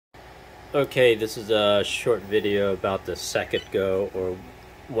Okay, this is a short video about the SecKit Go, or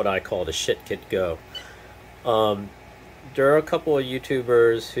what I call the SHITE KIT Go. There are a couple of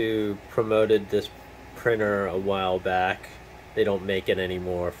YouTubers who promoted this printer a while back. They don't make it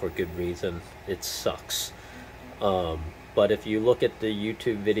anymore for good reason. It sucks. But if you look at the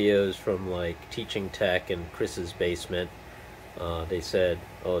YouTube videos from like Teaching Tech and Chris's Basement, they said,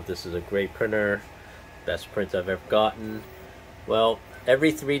 oh, this is a great printer, best print I've ever gotten. Well,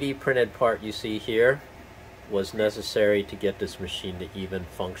 every 3D printed part you see here was necessary to get this machine to even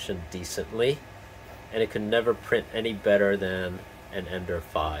function decently, and it could never print any better than an Ender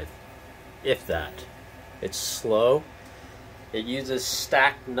 5, if that. It's slow. It uses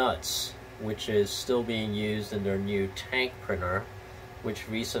stacked nuts, which is still being used in their new tank printer, which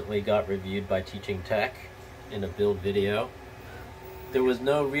recently got reviewed by Teaching Tech in a build video. There was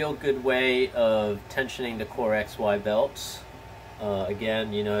no real good way of tensioning the CoreXY belts.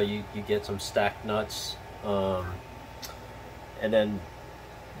 Again, you know, you get some stacked nuts, and then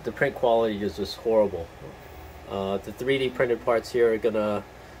the print quality is just horrible. The 3D printed parts here are gonna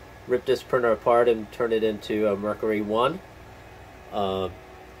rip this printer apart and turn it into a Mercury 1. The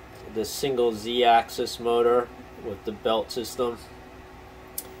single Z-axis motor with the belt system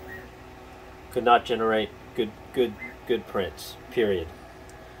could not generate good prints, period.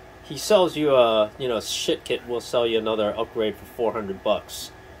 He sells you a, SHITE KIT will sell you another upgrade for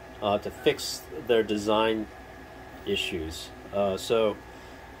 $400 to fix their design issues. So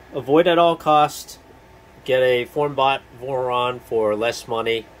avoid at all costs. Get a form-bought Voron for less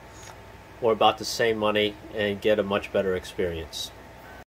money or about the same money and get a much better experience.